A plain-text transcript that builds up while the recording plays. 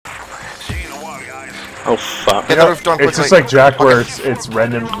Oh fuck. Get the roof done quickly. It's just like Jack, where it's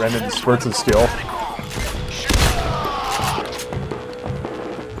random spurts of skill.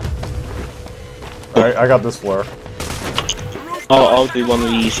 Alright, I got this floor. I'll do one of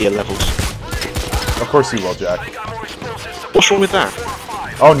the easier levels. Of course you will, Jack. What's wrong with that?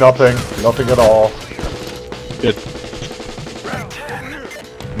 Oh, nothing. Nothing at all. Good.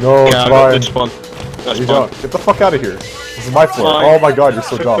 No, Yeah, I got good spawn. That's you fine. don't. Get the fuck out of here. This is my floor. Why? Oh my god, you're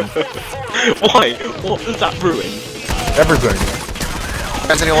so dumb. Why? What does that ruin? Everything.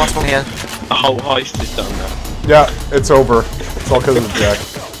 There's any last one here. The whole heist is done now. Yeah, it's over. It's all because of Jack.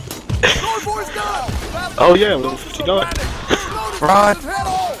 Oh yeah, level 59. Run!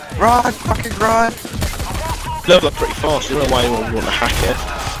 Run! Fucking run! Level up pretty fast, I don't know why anyone would want to hack it.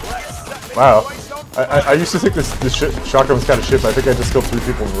 Wow. I used to think this shotgun was kind of shit, but I think I just killed 3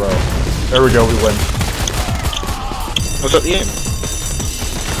 people in a row. There we go, we win. Was that the end?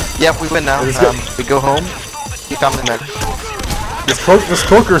 Yep, we win now. We go home. You found the med. This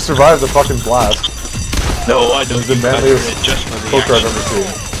cloaker survived the fucking blast. No, I don't. It's the manliest just for the cloaker I've action. ever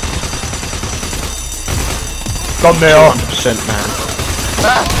seen. Thumbnail! 100% man.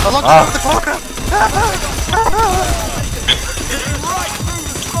 Ah! Unlock the cloaker!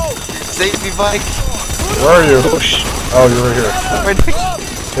 Save me, Mike! Where are you? Push. Oh, you're right here.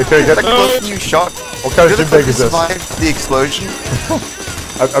 Okay, get. Like close you shot. What kind of You're the shindig is this? survived the explosion.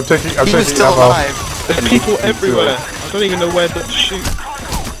 I'm taking. He was still ammo. alive. There are people everywhere. I don't even know where to shoot.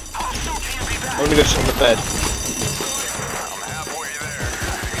 I'm gonna sit on the bed.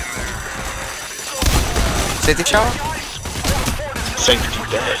 Safety shower? Safety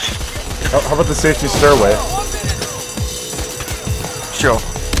bed. How about the safety stairway? Sure.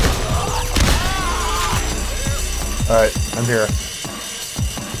 Alright, I'm here.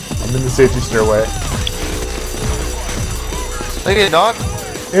 I'm in the safety stairway. Look at it, dog.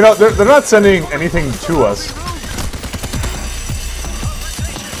 You know, they're not sending anything to us.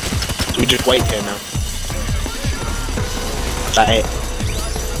 We just wait here now. Is that it?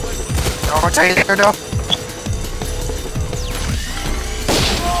 Oh, I'll tell you later, though.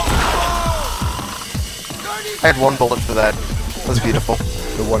 I had 1 bullet for that. That was beautiful.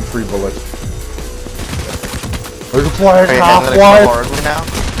 The 1 free bullet. We're deploying Okay, half-life! crowbar only now.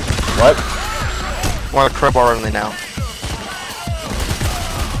 What? Want a crowbar only now.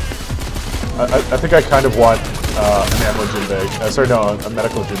 I think I kind of want an ammo gym bag. Sorry, no, a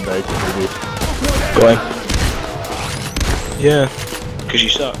medical gym bag, maybe. Go ahead. Yeah. Because you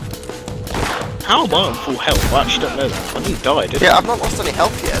suck. How am I on full health? I actually don't know that. I think you died, didn't Yeah, I've not lost any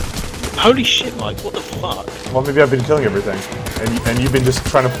health yet. Holy shit, Mike, what the fuck? Well, maybe I've been killing everything. And you've been just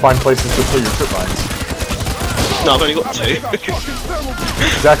trying to find places to put your trip mines. No, I've only got 2.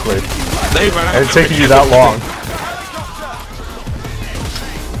 Exactly. They ran out. And it's taking you that long.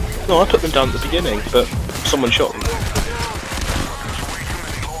 No, I put them down at the beginning, but someone shot them.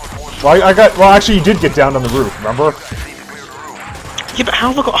 Well, actually, you did get down on the roof, remember? Yeah, but how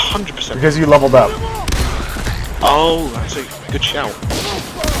have I got 100%? Because you leveled up. Oh, that's a good shout.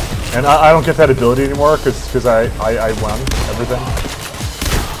 And I don't get that ability anymore, because I won everything.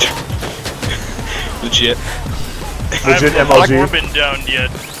 Legit. Legit I haven't MLG. been down yet.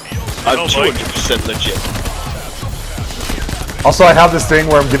 I'm Oh, Mike. 200% legit. Also, I have this thing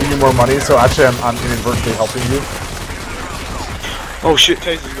where I'm giving you more money, so actually I'm inadvertently helping you. Oh shit,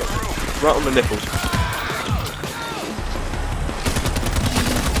 Taser's got right on the nipples.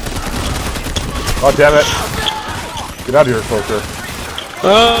 Oh, damn it. Get out of here, cloaker.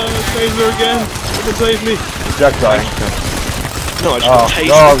 Taser again! Someone save me! Jack dying. No, I just Oh, got tasered.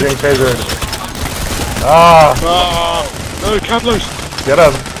 no, I'm getting tasered. Ah, Oh, no, Cavlos! get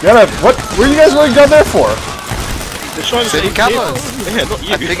him. Get him. What are you guys running down there for? They're trying to Save save Cavlos. me. Yeah, not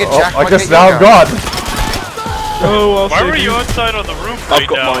you. I figured Oh, Jack I might guess get now you I'm down. gone. No, I'll Why save were you you. outside on the roof right I've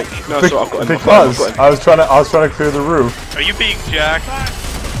got now? Mike. No, sorry, I've got him. Because I've got him. I was trying to clear the roof. Are you being jacked?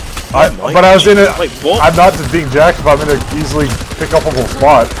 But I was in it. Wait, what? I'm not just being Jack. If I'm in a easily pick-upable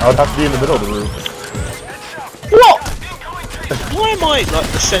spot, I would have to be in the middle of the roof. What? Why am I like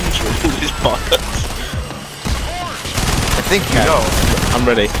the centre of all these pilots? I think you know. I'm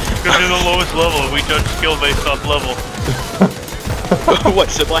ready. Because you're the lowest level. We judge skill based off level. What?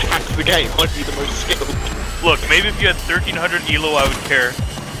 So if I hack the game, I'd be the most skilled. Look, maybe if you had 1300 elo, I would care.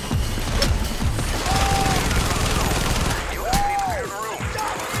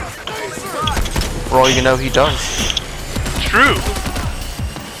 For all you know, he does. True.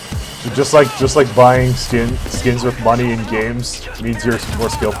 Just like buying skins with money in games means you're more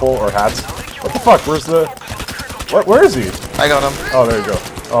skillful, or hats. What the fuck? Where's the? What? Where is he? I got him. Oh, there you go.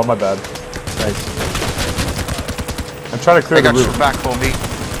 Oh, my bad. Thanks. I'm trying to clear I the got your roof. back, homie.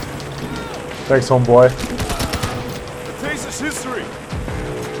 Thanks, homeboy. The taste is history.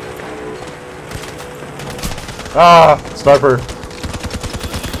 Ah, sniper.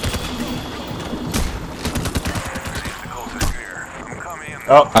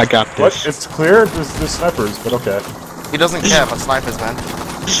 Oh, I got what? this. It's clear? There's snipers, but okay. He doesn't care about snipers, man.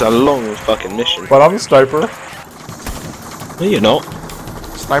 This is a long fucking mission. But I'm a sniper. No, you're not.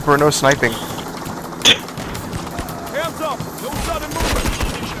 Sniper or no sniping. Hands up. No sudden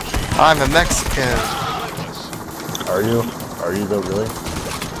movement. I'm a Mexican. Are you? Are you though, really?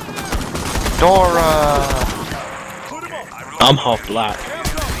 Dora. Put him up. I'm half black.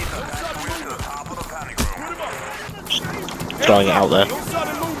 Throwing it out there. No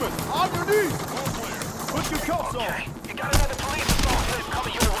sudden movement. On your knees. Put your cuffs on.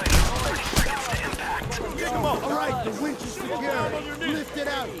 Pick him up. All right. The winch is secure. Lift it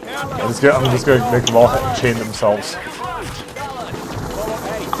out. I'm just gonna make them all chain themselves.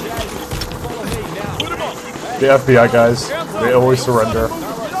 The FBI guys, they always surrender. Get on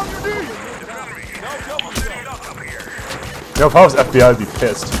your knees. You know, if I was FBI, I'd be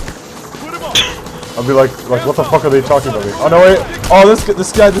pissed. Put him up. I'd be like, what the fuck are they talking about me? Oh no, wait! Oh, this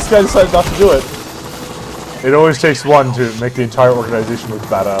guy decided not to do it. It always takes one to make the entire organization look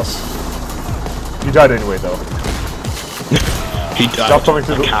badass. He died anyway, though. He died. Stop coming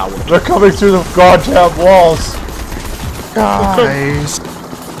through the coward. They're coming through the goddamn walls. Guys.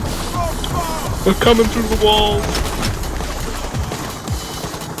 We're coming through the wall.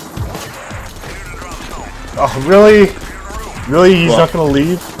 Oh, really? Really? He's What? not gonna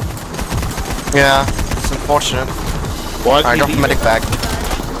leave? Yeah, it's unfortunate. Why Alright, drop the medic bag.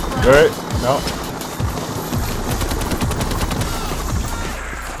 Alright, no.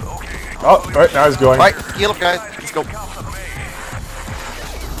 Oh, alright, now he's going. Right, heal up, guys. Let's go.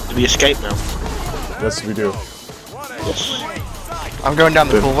 Do we escape now? Yes, we do. Yes. I'm going down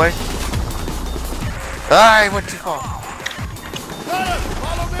the hallway. I went too far.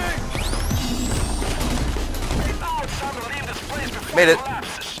 Follow me. Made it.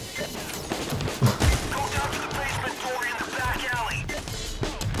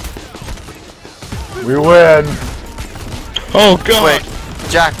 We win. Oh god. Wait,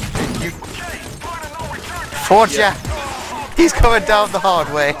 Jack, you. For Jack. He's coming down the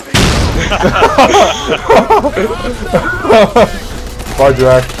hard way. Bye,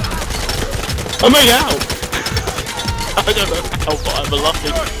 Jack. I made out. I don't know how, but I'm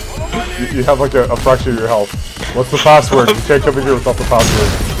alive. You have like a fraction of your health. What's the password? You can't come in here without the password.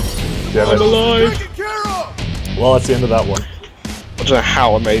 Damn I'm it. alive. Taken care of. Well, that's the end of that one. I don't know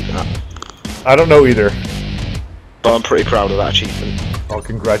how I made that, I don't know either. but I'm pretty proud of that achievement. Oh,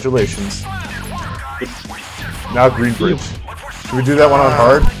 congratulations. Now Greenbridge. Should we do that one on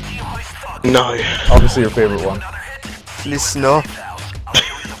hard? No. Obviously your favorite one. Please no.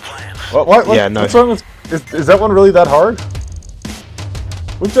 What? Yeah, no. What's wrong with... Is that one really that hard?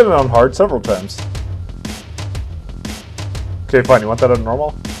 We've done it on hard several times. Okay, fine. You want that on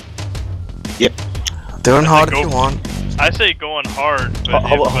normal? Yep. Doing hard if you want. I say go on hard, but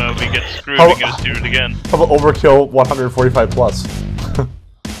How if about- we get screwed, how- we can just do it again. How about overkill 145 plus?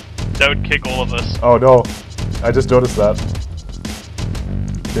 That would kick all of us. Oh no, I just noticed that.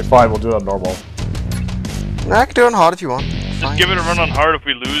 Okay, fine. We'll do it on normal. I can do it hard if you want. Just give it a run on hard. If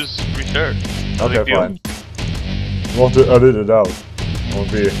we lose, restart. No big Okay, deal. fine. We'll have to edit it out. I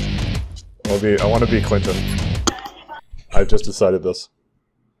want to be Clinton. I've just decided this.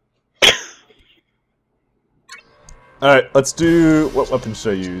 Alright, let's do... What weapon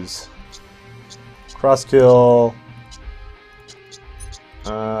should I use? Crosskill...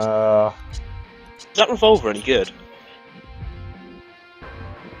 Is that revolver any good?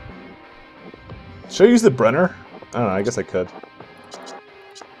 Should I use the Brenner? I don't know, I guess I could.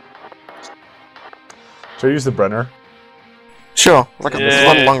 Should I use the Brenner? Sure, like there's a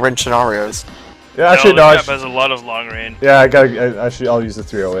lot of Yeah. long range scenarios. Yeah, actually, no, the I cap has a lot of long range. yeah, actually, I'll use the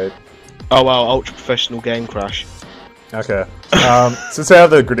 308. Oh wow, ultra professional game crash. Okay. Since I have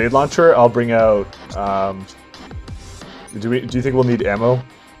the grenade launcher, I'll bring out. Do you think we'll need ammo,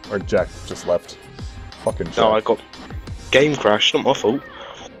 or Jack just left? Fucking Jack. No, I got game crash. Not my fault.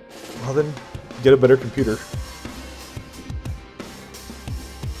 Well then, get a better computer.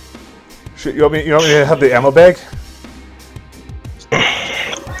 Shit, you want me to have the ammo bag?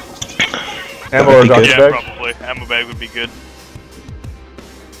 Ammo or be dodge good. Yeah, bag? probably. Ammo bag would be good.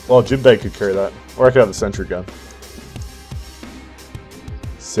 Well, Jim bag could carry that, or I could have the sentry gun.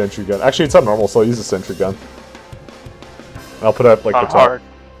 Sentry gun. Actually, it's on normal, so I'll use the sentry gun. And I'll put up like On the top. hard.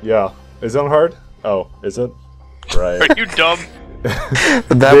 Yeah. Is it on hard? Oh, is it? Right. Are you dumb? That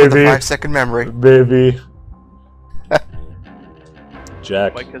with the Maybe. 5-second memory. Maybe.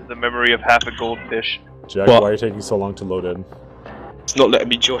 Jack. Mike has the memory of half a goldfish. Jack, What? why are you taking so long to load in? It's not letting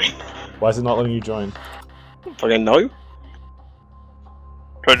me join. Why is it not letting you join? Fucking no.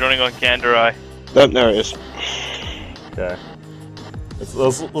 Try joining on Canderai. No, there it is. Okay.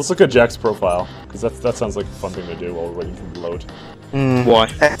 Let's look at Jack's profile, because that sounds like a fun thing to do while we're waiting for the load. Why?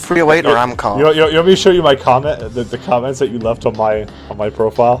 308 or Amcom? You want me to show you my the comments that you left on my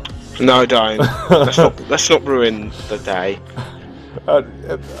profile? No, don't. let's not ruin the day.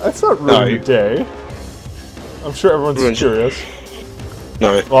 That's not ruining the day. I'm sure everyone's Ruins- curious.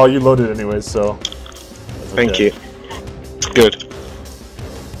 No, Well, you loaded anyways, so. that's thank okay. you. Good.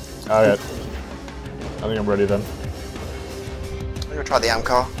 Alright. I think I'm ready then. I'm gonna try the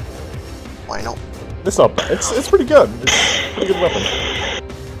Amcar. Why not? It's not bad. It's pretty good. It's a pretty good weapon.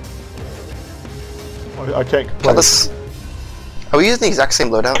 I can't Well, complain. this. Are we using the exact same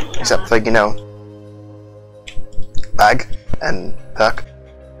loadout? Except for, you know, bag and perk?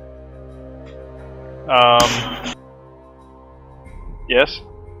 Yes?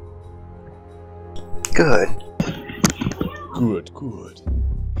 Good. Good.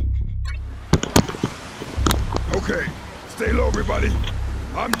 Okay, stay low, everybody.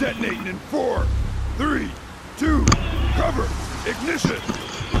 I'm detonating in 4, 3, 2, cover, ignition.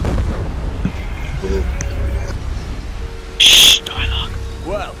 Shh, dialogue.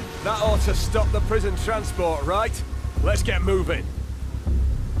 Well, that ought to stop the prison transport, right? Let's get moving.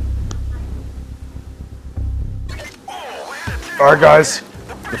 Alright, guys.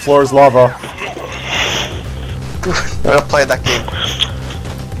 The floor is lava. I'm gonna play that game.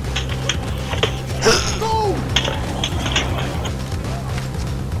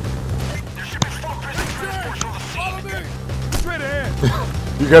 Follow me. Straight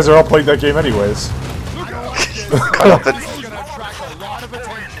ahead. You guys are all playing that game anyways. Kind of it. Gonna attract a lot of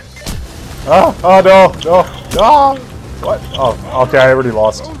attention. Oh no. What? Oh, okay, I already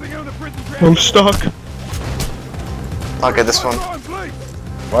lost. Closing in the prison I'm stuck. I'll get this one. on, please.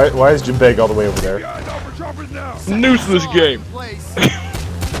 Why is Jimbeg all the way over there? Behind over choppers now. New to this game.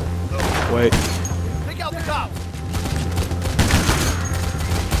 Wait. Take out the cops.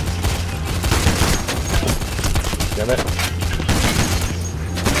 Damn it.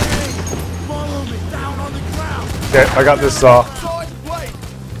 Follow me down on the ground. Okay, I got this saw. Saw in place.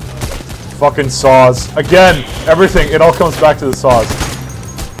 Fucking saws. Again, everything, it all comes back to the saws.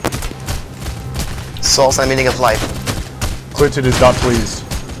 Soul's the meaning of life. Clinton is not pleased.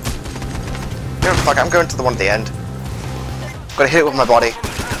 You know, fuck, I'm going to the one at the end. Gotta hit it with my body.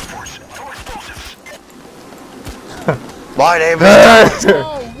 My name is...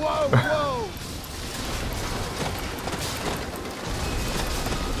 Whoa, whoa, whoa.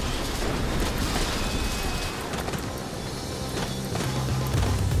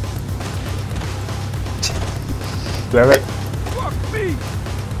 Damn it. Fuck me.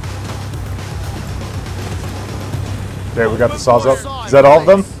 Okay, we got the saws up. Is that all of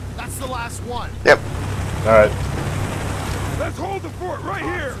them? That's the last one. Yep. Alright. Let's hold the fort right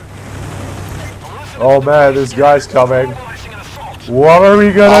here. Oh man, this guy's coming. What are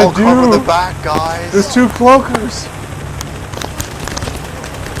we gonna I'll cover the do? back, guys. There's two cloakers.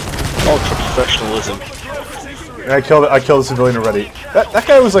 Ultra professionalism. And I killed a civilian already. That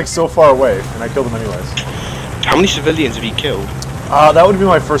guy was like so far away, and I killed him anyways. How many civilians have you killed? That would be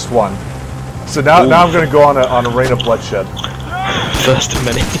my first one. So now I'm gonna go on a reign of bloodshed. First of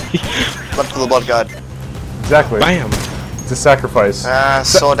many. Blood for the blood god. Exactly. Bam. It's a sacrifice.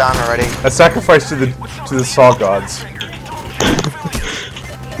 Saw down already. A sacrifice to the saw gods.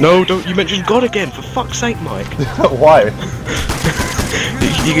 No, don't you mention God again, for fuck's sake, Mike. Why?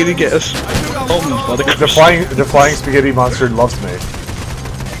 You're gonna get us bombed by the The flying spaghetti monster loves me.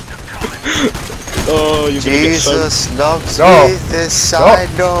 Oh, you're gonna get Jesus loves No. me, this I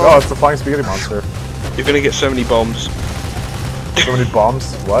know. No, it's the flying spaghetti monster. you're gonna get so many bombs. So many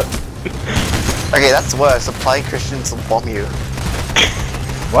bombs. What? Okay, that's worse. Applying Christians will bomb you.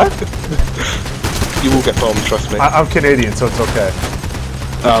 What? You will get bombed, trust me. I'm Canadian, so it's okay.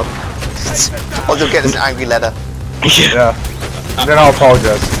 Oh. All you'll get is an angry letter. Yeah. Yeah. And then I'll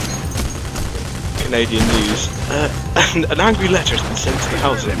apologize. Canadian news. An angry letter has been sent to the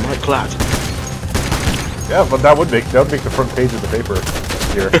house of Mike Glad. Yeah, but that would make the front page of the paper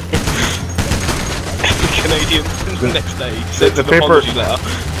here. Canadian the next day sent the an paper- apology letter.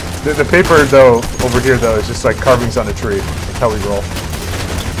 The paper though over here though is just like carvings on a tree. That's how we roll.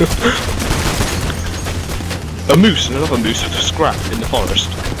 A moose and another moose have scrapped in the forest.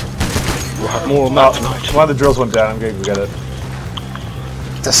 We'll have more on that tonight. One of the drills went down. I'm gonna go get it.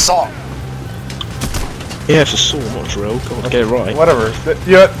 The saw. Yeah, it's a saw, not a drill. Come on, get it right. Whatever.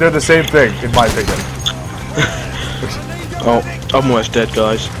 Yeah, they're the same thing in my opinion. Oh, I'm almost dead,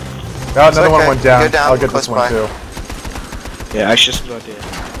 guys. Yeah, another one went down. Go down. I'll get this one too. Yeah, actually, that's a good idea.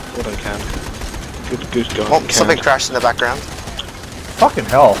 What I can. Good guy. Oh, something crashed in the background. Fucking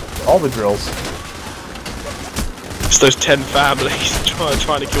hell. All the drills. It's those 10 families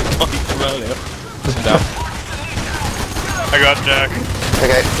trying to kill Mike from earlier. No. I got Jack.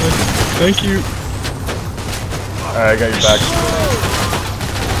 Okay. Thank you. Alright, I got you back.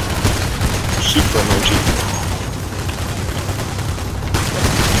 Super emoji.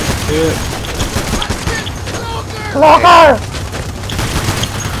 Yeah. Locker!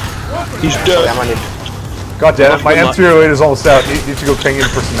 He's dead. God damn it, my M308 is almost out. Need to go ping in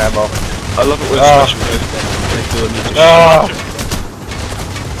for some ammo. I love it when special goes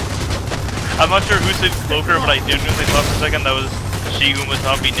I'm not sure who said Cloaker, but I genuinely thought for a second that was she who must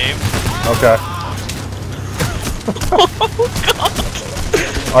not be named. Okay. Oh god!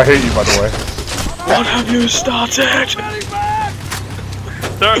 I hate you, by the way. What have you started?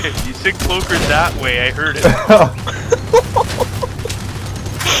 Sorry, you said Cloaker that way, I heard it.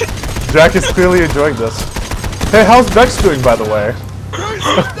 Jack is clearly enjoying this. Hey, how's Bex doing, by the way?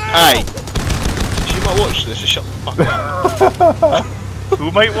 Hey! She might watch this, just shut the fuck up. Who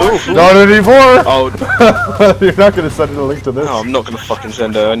might watch it? Not anymore! Oh, you're not gonna send her a link to this. no, I'm not gonna fucking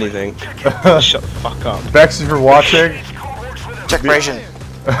send her anything. Shut the fuck up. Bex, if you're watching, Check Ration.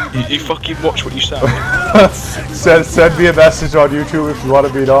 You fucking watch what you say. send me a message on YouTube if you want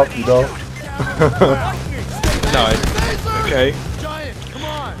to meet up, you know? No. Okay.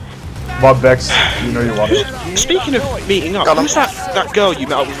 Come on, Bex, you know you want it. Speaking of meeting up, who's that girl you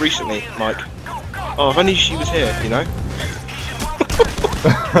met up with recently, Mike? Oh, if only she was here, you know?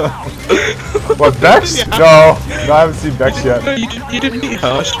 What, Bex? Yeah. No, I haven't seen Bex yet. No, you didn't meet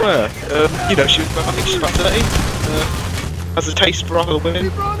her, I swear. You know, she was, I think she's about 30. Has a taste for other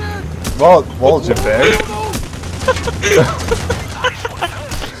women. Well, Japan.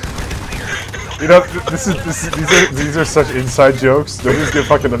 You know, these are such inside jokes. Nobody's gonna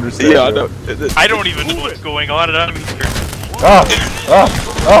fucking understand. Yeah, I know. I don't even know what's going on, and I'm here.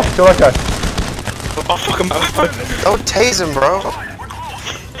 Kill that guy. Oh, fuck him up. Don't tase him, bro.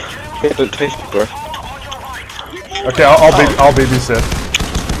 Yeah, don't taste it, bro. Okay, I'll babysit.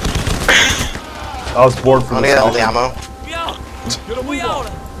 I was bored from I'm this. gonna get all the ammo.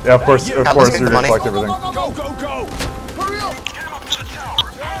 Yeah, of course, let's you're get the gonna money. collect everything. Go! Hurry up!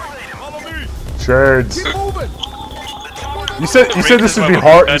 Follow me! Shards. Keep moving! You said this would be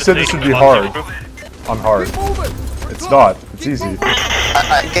hard. You said this would be hard. On hard. It's not. It's easy.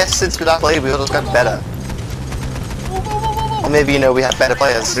 I guess since we last played, we all just got better. Or maybe, you know, we have better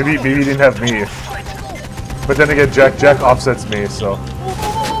players. Maybe you didn't have me. But then again, Jack offsets me, so.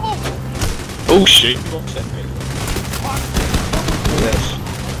 Oh shit. You offset me.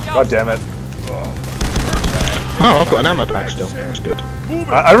 Yes. God damn it. Oh, I've got an ammo pack still. That's good.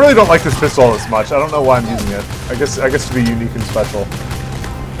 I really don't like this pistol as much. I don't know why I'm using it. I guess to be unique and special.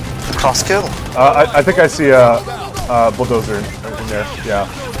 Cross kill. I think I see a bulldozer in there. Yeah.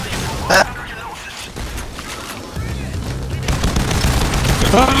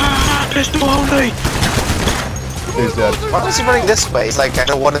 Pistol only! He's dead. Why is he running this way? He's like, I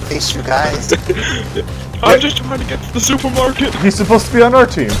don't want to face you guys. I'm just trying to get to the supermarket. He's supposed to be on our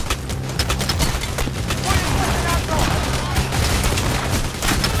team.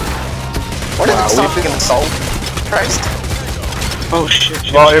 What did it stop being an assault? Christ. Oh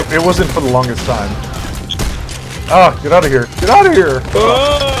shit. Well, it wasn't for the longest time. Ah, get out of here! Get out of here!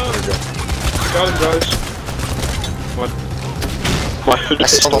 Oh! There we go. Got him, guys. What? My hood I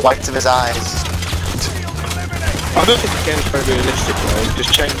saw the whites of his eyes. I don't think the game's very realistic though.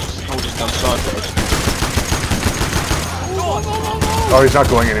 Just change the holders down sideways. Oh, he's not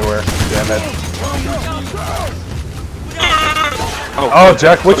going anywhere. Damn it. Oh,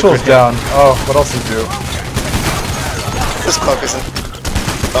 Jack Witchell's down. Oh, what else is new? This cloak isn't.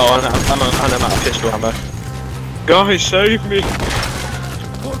 Oh, I'm out of pistol ammo. Guys, save me!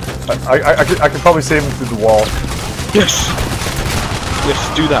 I could probably save him through the wall. Yes! Yes,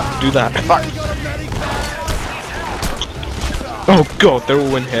 do that. Fuck. Oh god, they're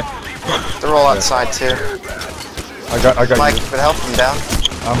all in here. They're all outside too. I got Mike, you. you help them down.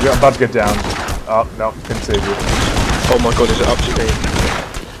 I'm about to get down. Oh, no, couldn't save you. Oh my god, is it up to me?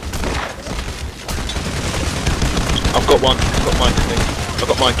 I've got one. I've got Mike, I think. I've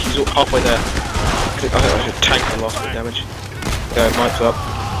got Mike, he's halfway there. I should tank the last bit of damage. Yeah, Mike's up.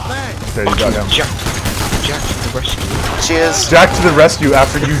 Okay, you got him. Jack to the rescue. Cheers. Jack to the rescue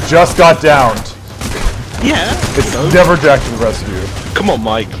after you just got downed. Yeah! It's never Jack to the rescue. Come on,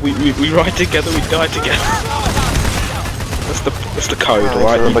 Mike. We ride together, we die together. That's the code,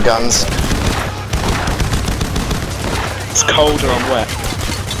 alright? Rubber guns. It's cold and I'm wet.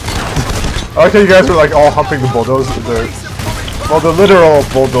 I like how you guys are like all humping the bulldozer. Well, the literal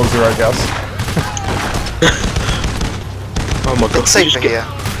bulldozer, I guess. Oh my god. It's safer here.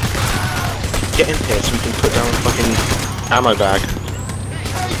 Get in here so we can put down a fucking ammo bag.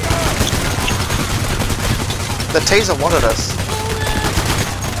 The taser wanted us.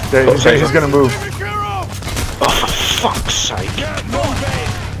 Yeah, he's gonna move. Oh, for fuck's sake.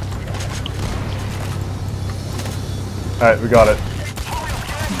 Alright, we got it.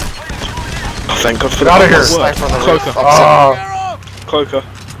 Oh, thank god for Get out of here. Sniper on the roof. Ah. Cloaker.